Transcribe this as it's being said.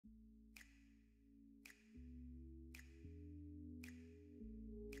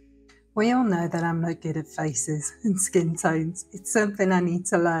We all know that I'm not good at faces and skin tones. It's something I need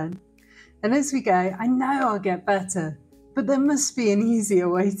to learn. And as we go, I know I'll get better, but there must be an easier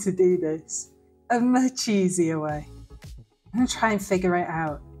way to do this. A much easier way. I'm going to try and figure it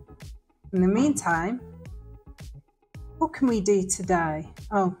out. In the meantime, what can we do today?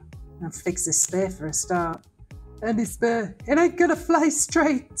 Oh, I'll fix the spear for a start. And the spear, it ain't gonna fly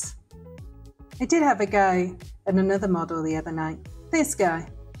straight. I did have a go at another model the other night, this guy,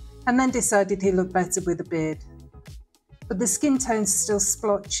 and then decided he looked better with a beard. But the skin tone's still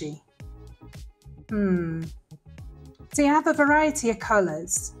splotchy. So you have a variety of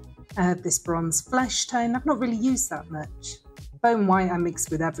colours. I have this bronze flesh tone, I've not really used that much. Bone white I mix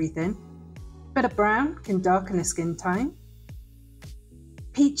with everything. Bit of brown can darken a skin tone.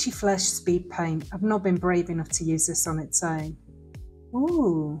 Peachy flesh speed paint, I've not been brave enough to use this on its own.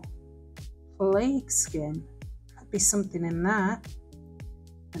 Ooh, plague skin, could be something in that.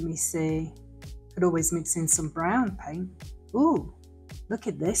 Let me see, could always mix in some brown paint. Ooh, look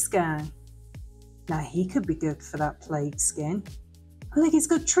at this guy. Now he could be good for that plague skin. I think he's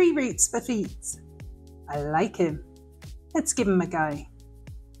got tree roots for feet. I like him. Let's give him a go.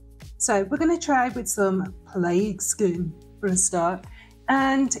 So we're going to try with some plague skin for a start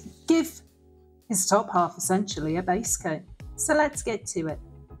and give his top half essentially a base coat. So let's get to it.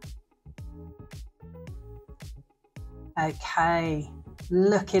 Okay,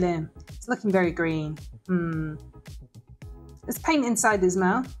 look at him. It's looking very green. There's paint inside his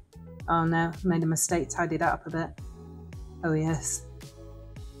mouth. Oh no, made a mistake, tidied that up a bit. Oh yes.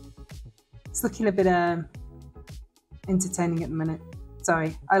 It's looking a bit entertaining at the minute.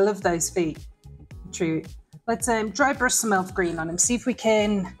 Sorry, I love those feet. True. Let's dry brush some elf green on him, see if we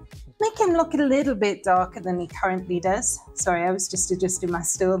can make him look a little bit darker than he currently does. Sorry, I was just adjusting my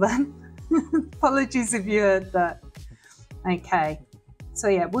stool then. Apologies if you heard that. Okay, so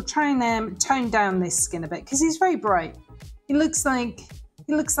yeah, we'll try and tone down this skin a bit because he's very bright. He looks like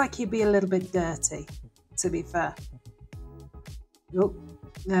he'd be a little bit dirty, to be fair. Oh,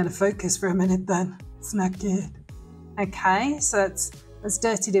 out of focus for a minute then. It's not good. Okay, so let's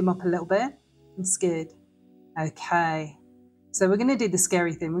dirtied him up a little bit. It's good. Okay, so we're going to do the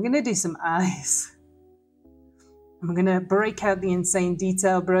scary thing. We're going to do some eyes. And we're going to break out the insane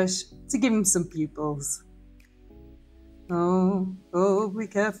detail brush to give him some pupils. Oh, be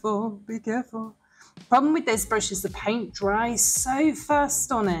careful, be careful. Problem with this brush is the paint dries so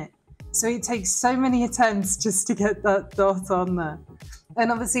fast on it. So it takes so many attempts just to get that dot on there. And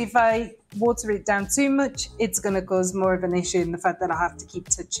obviously if I water it down too much, it's going to cause more of an issue in the fact that I have to keep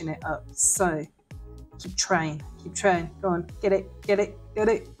touching it up. So keep trying, go on, get it, get it, get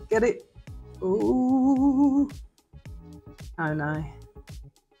it, get it. Ooh. Oh no.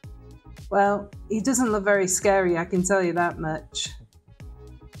 Well, he doesn't look very scary, I can tell you that much.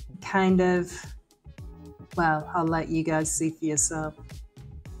 Kind of, well, I'll let you guys see for yourself.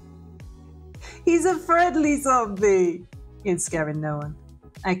 He's a friendly zombie. He ain't scaring no one.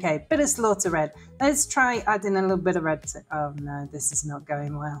 Okay, bit of slaughter red. Let's try adding a little bit of red to... Oh no, this is not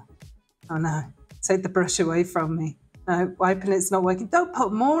going well. Oh no, take the brush away from me. No, wiping it's not working. Don't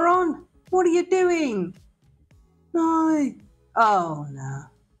put more on. What are you doing? No. Oh no.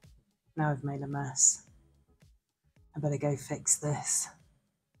 Now I've made a mess. I better go fix this.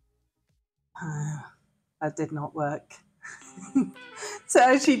 That did not work. So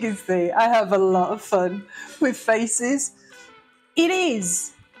as you can see, I have a lot of fun with faces. It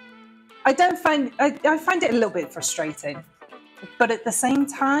is. I find it a little bit frustrating, but at the same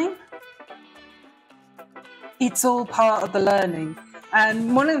time, it's all part of the learning.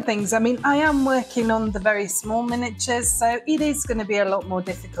 And one of the things, I mean, I am working on the very small miniatures, so it is going to be a lot more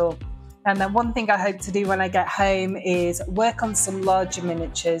difficult. And then one thing I hope to do when I get home is work on some larger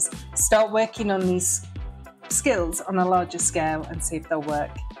miniatures, start working on these skills on a larger scale and see if they'll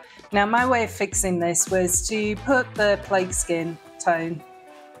work. Now, my way of fixing this was to put the plague skin tone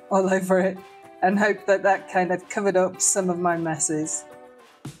all over it and hope that that kind of covered up some of my messes.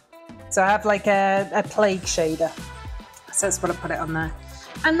 So I have like a plague shader. So that's what I put it on there.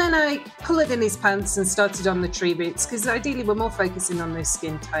 And then I coloured in his pants and started on the tree roots because ideally we're more focusing on those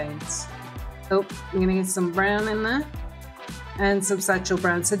skin tones. Oh, I'm going to get some brown in there and some satchel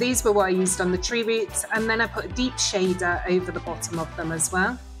brown. So these were what I used on the tree roots, and then I put a deep shader over the bottom of them as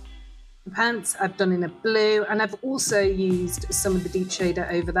well. The pants I've done in a blue, and I've also used some of the deep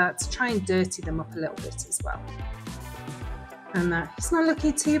shader over that to try and dirty them up a little bit as well. And it's not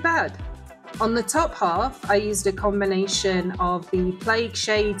looking too bad. On the top half, I used a combination of the plague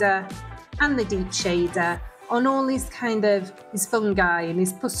shader and the deep shader on all his his fungi and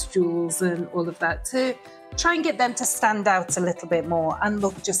his pustules and all of that to try and get them to stand out a little bit more and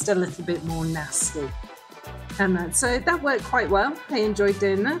look just a little bit more nasty. And so that worked quite well. I enjoyed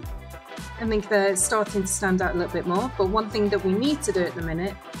doing that. I think they're starting to stand out a little bit more. But one thing that we need to do at the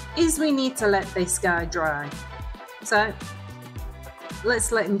minute is we need to let this guy dry. So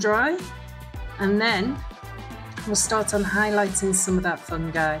let's let him dry, and then we'll start on highlighting some of that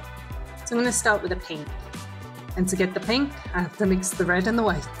fungi. So I'm going to start with a pink. And to get the pink, I have to mix the red and the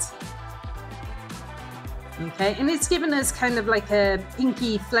white. Okay, and it's given us kind of like a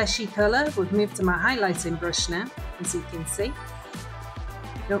pinky, fleshy colour. We've moved to my highlighting brush now, as you can see.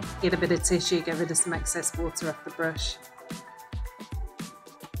 Oh, get a bit of tissue, get rid of some excess water off the brush.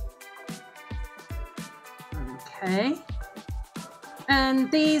 Okay.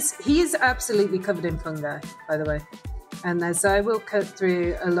 And he is absolutely covered in fungi, by the way. And so I will cut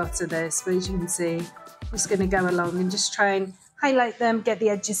through a lot of this, but as you can see, I'm just going to go along and just try and highlight them, get the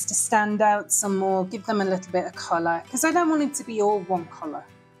edges to stand out some more, give them a little bit of colour, because I don't want it to be all one colour.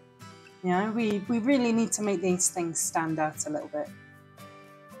 You know, we really need to make these things stand out a little bit.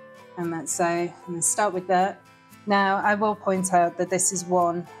 And that's so, I'm going to start with that. Now, I will point out that this is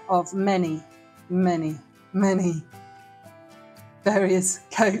one of many, many, many various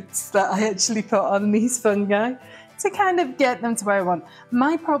coats that I actually put on these fungi to kind of get them to where I want.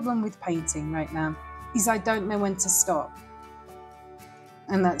 My problem with painting right now is I don't know when to stop.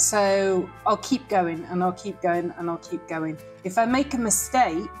 And that's so I'll keep going and I'll keep going and I'll keep going. If I make a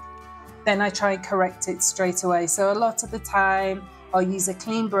mistake, then I try and correct it straight away. So a lot of the time I'll use a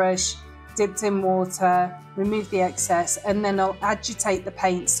clean brush, dipped in water, remove the excess, and then I'll agitate the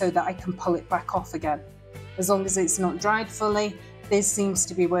paint so that I can pull it back off again. As long as it's not dried fully, this seems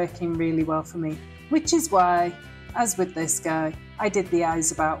to be working really well for me. Which is why, as with this guy, I did the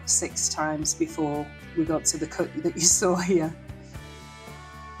eyes about 6 times before we got to the cut that you saw here.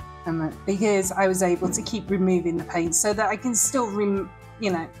 And because I was able to keep removing the paint so that I can still,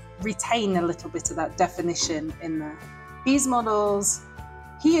 retain a little bit of that definition in there. These models,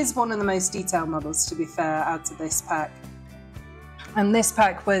 he is one of the most detailed models, to be fair, out of this pack. And this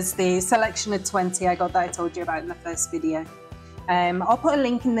pack was the selection of 20 I got that I told you about in the first video. I'll put a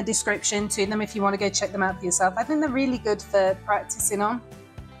link in the description to them if you want to go check them out for yourself. I think they're really good for practicing on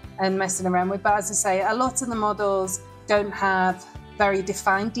and messing around with. But as I say, a lot of the models don't have very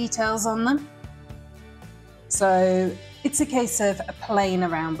defined details on them. So it's a case of playing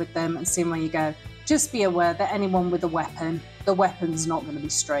around with them and seeing where you go. Just be aware that anyone with a weapon, the weapon's not going to be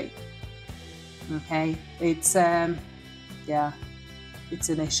straight. Okay, it's yeah, it's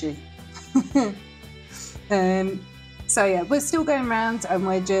an issue. So yeah, we're still going around and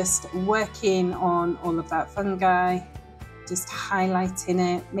we're just working on all of that fungi, just highlighting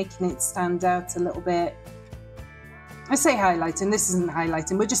it, making it stand out a little bit. I say highlighting, this isn't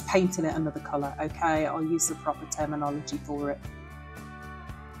highlighting, we're just painting it another colour, okay? I'll use the proper terminology for it.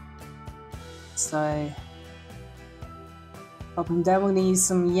 So, popping down, we're going to use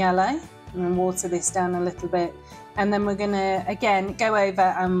some yellow and water this down a little bit. And then we're going to, again, go over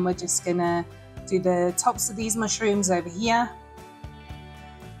and we're just going to do the tops of these mushrooms over here.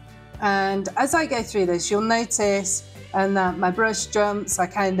 And as I go through this, you'll notice that my brush jumps, I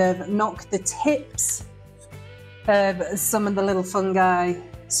kind of knock the tips of some of the little fungi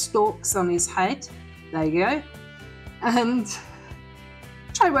stalks on his head. There you go. And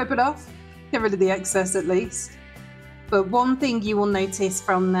try to wipe it off, get rid of the excess at least. But one thing you will notice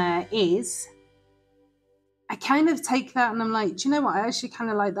from there is I kind of take that and I'm like, do you know what? I actually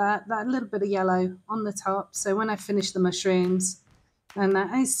kind of like that little bit of yellow on the top. So when I finish the mushrooms and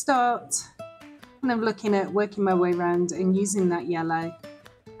I start kind of looking at working my way around and using that yellow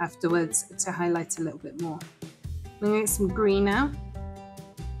afterwards to highlight a little bit more. I'm going to get some green now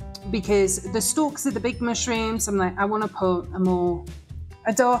because the stalks are the big mushrooms. I'm like, I want to put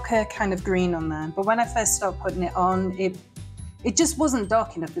a darker kind of green on there. But when I first started putting it on, it just wasn't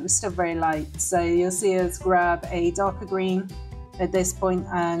dark enough. It was still very light. So you'll see us grab a darker green at this point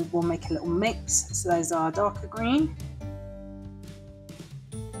and we'll make a little mix. So those are darker green.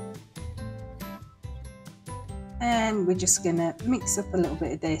 And we're just going to mix up a little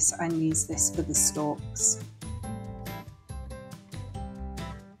bit of this and use this for the stalks.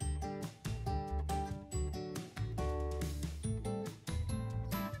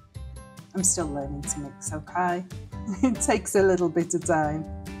 I'm still learning to mix, okay? It takes a little bit of time.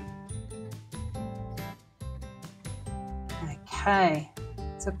 Okay,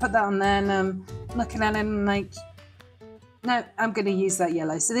 so put that on there and I'm looking at it and like, no, I'm going to use that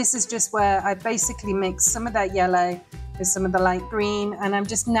yellow. So this is just where I basically mix some of that yellow with some of the light green, and I'm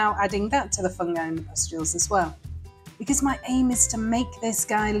just now adding that to the fungi and the pustules as well. Because my aim is to make this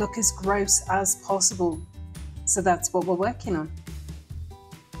guy look as gross as possible. So that's what we're working on.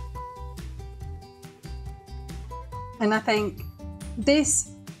 And I think this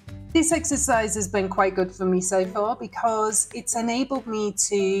exercise has been quite good for me so far because it's enabled me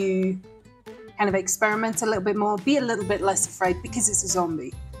to kind of experiment a little bit more, be a little bit less afraid because it's a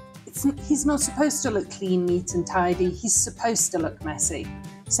zombie. He's not supposed to look clean, neat and tidy. He's supposed to look messy.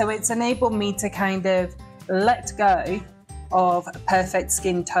 So it's enabled me to kind of let go of perfect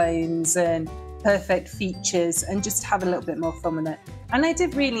skin tones and perfect features and just have a little bit more fun with it. And I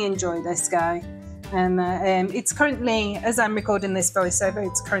did really enjoy this guy. And it's currently, as I'm recording this voiceover,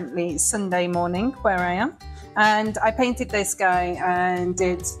 it's currently Sunday morning where I am. And I painted this guy and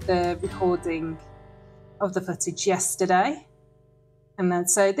did the recording of the footage yesterday. And then,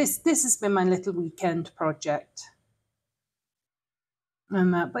 so this has been my little weekend project.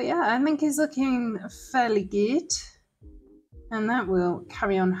 And but yeah, I think he's looking fairly good. And that will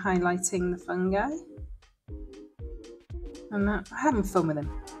carry on highlighting the fungi. And having fun with him.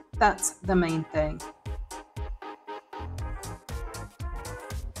 That's the main thing.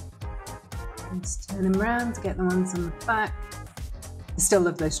 Just turn him around to get the ones on the back. I still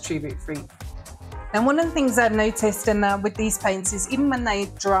love those tree root fruit. And one of the things I've noticed with these paints is even when they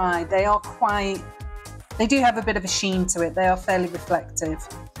dry, they do have a bit of a sheen to it. They are fairly reflective.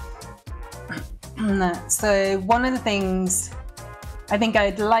 So one of the things I think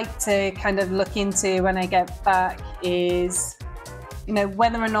I'd like to kind of look into when I get back is, you know,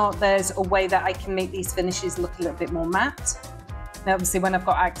 whether or not there's a way that I can make these finishes look a little bit more matte. Now, obviously, when I've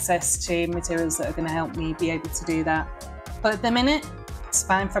got access to materials that are going to help me be able to do that. But at the minute, it's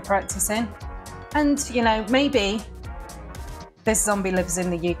fine for practicing. And, you know, maybe this zombie lives in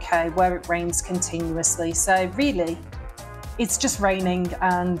the UK where it rains continuously. So really, it's just raining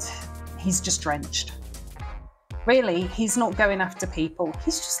and he's just drenched. Really, he's not going after people.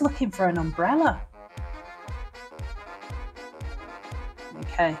 He's just looking for an umbrella.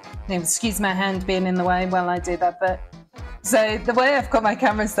 Okay, now excuse my hand being in the way while I do that, but so the way I've got my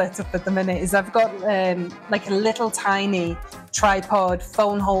camera set up at the minute is I've got like a little tiny tripod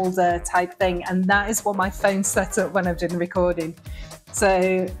phone holder type thing, and that is what my phone's set up when I've done recording.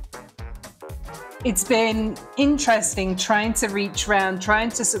 So it's been interesting trying to reach around, trying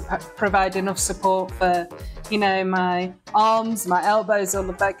to provide enough support for, you know, my arms, my elbows, all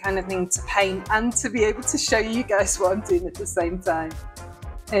of that kind of thing to paint and to be able to show you guys what I'm doing at the same time.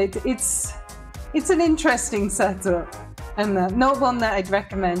 It's an interesting setup and not one that I'd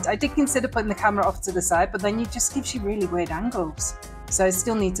recommend. I did consider putting the camera off to the side, but then it just gives you really weird angles. So I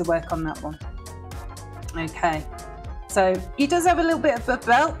still need to work on that one. Okay, so he does have a little bit of a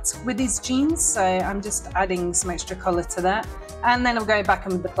belt with his jeans, so I'm just adding some extra colour to that. And then I'm going back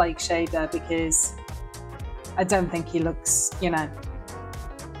in with the Plague shader because I don't think he looks, you know,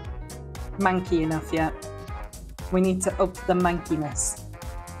 manky enough yet. We need to up the mankiness.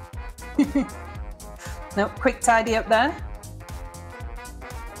 No, quick tidy up there.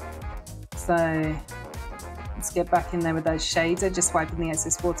 So let's get back in there with those shader, just wiping the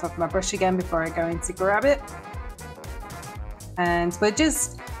excess water off my brush again before I go in to grab it. And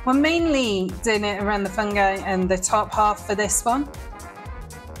we're mainly doing it around the fungi and the top half for this one.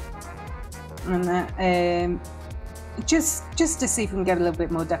 And that, just to see if we can get a little bit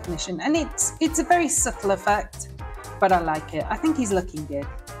more definition. And it's a very subtle effect, but I like it. I think he's looking good.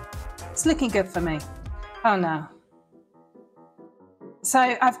 It's looking good for me. Oh no. So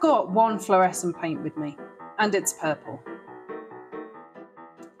I've got one fluorescent paint with me, and it's purple.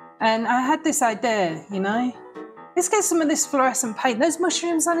 And I had this idea, you know, let's get some of this fluorescent paint. Those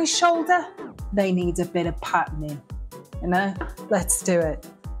mushrooms on his shoulder, they need a bit of patterning, you know, let's do it.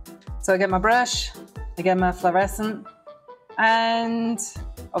 So I get my brush, I get my fluorescent, and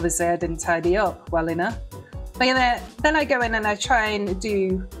obviously I didn't tidy up well enough. But then I go in and I try and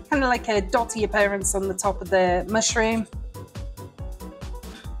do kind of like a dotty appearance on the top of the mushroom.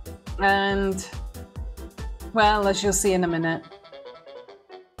 And, well, as you'll see in a minute,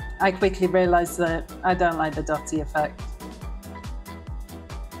 I quickly realised that I don't like the dotty effect.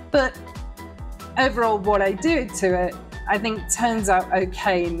 But overall, what I do to it, I think turns out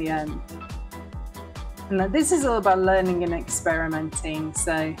okay in the end. And this is all about learning and experimenting.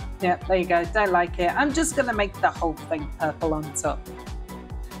 So yeah, there you go. Don't like it. I'm just going to make the whole thing purple on top.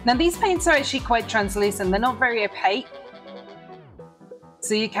 Now these paints are actually quite translucent. They're not very opaque.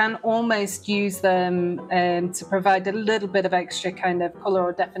 So you can almost use them to provide a little bit of extra kind of color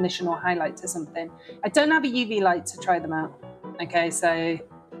or definition or highlight to something. I don't have a UV light to try them out. Okay, so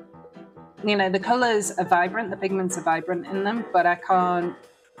you know, the colours are vibrant, the pigments are vibrant in them, but I can't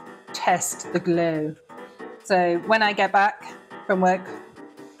test the glow. So when I get back from work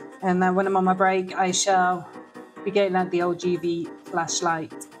and then when I'm on my break, I shall be getting out the old UV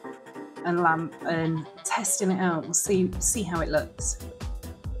flashlight and lamp and testing it out. We'll see how it looks.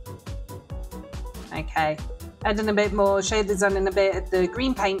 Okay, adding a bit more shaders on and a bit of the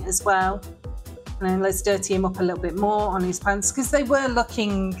green paint as well. And then let's dirty him up a little bit more on his pants because they were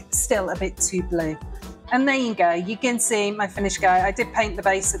looking still a bit too blue. And there you go, you can see my finished guy. I did paint the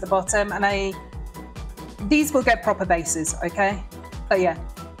base at the bottom and these will get proper bases, okay? But yeah,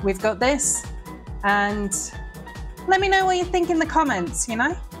 we've got this. And let me know what you think in the comments, you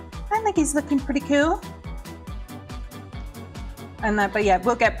know? I think he's looking pretty cool. And but yeah,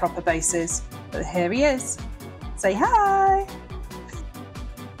 we'll get proper bases. But here he is. Say hi.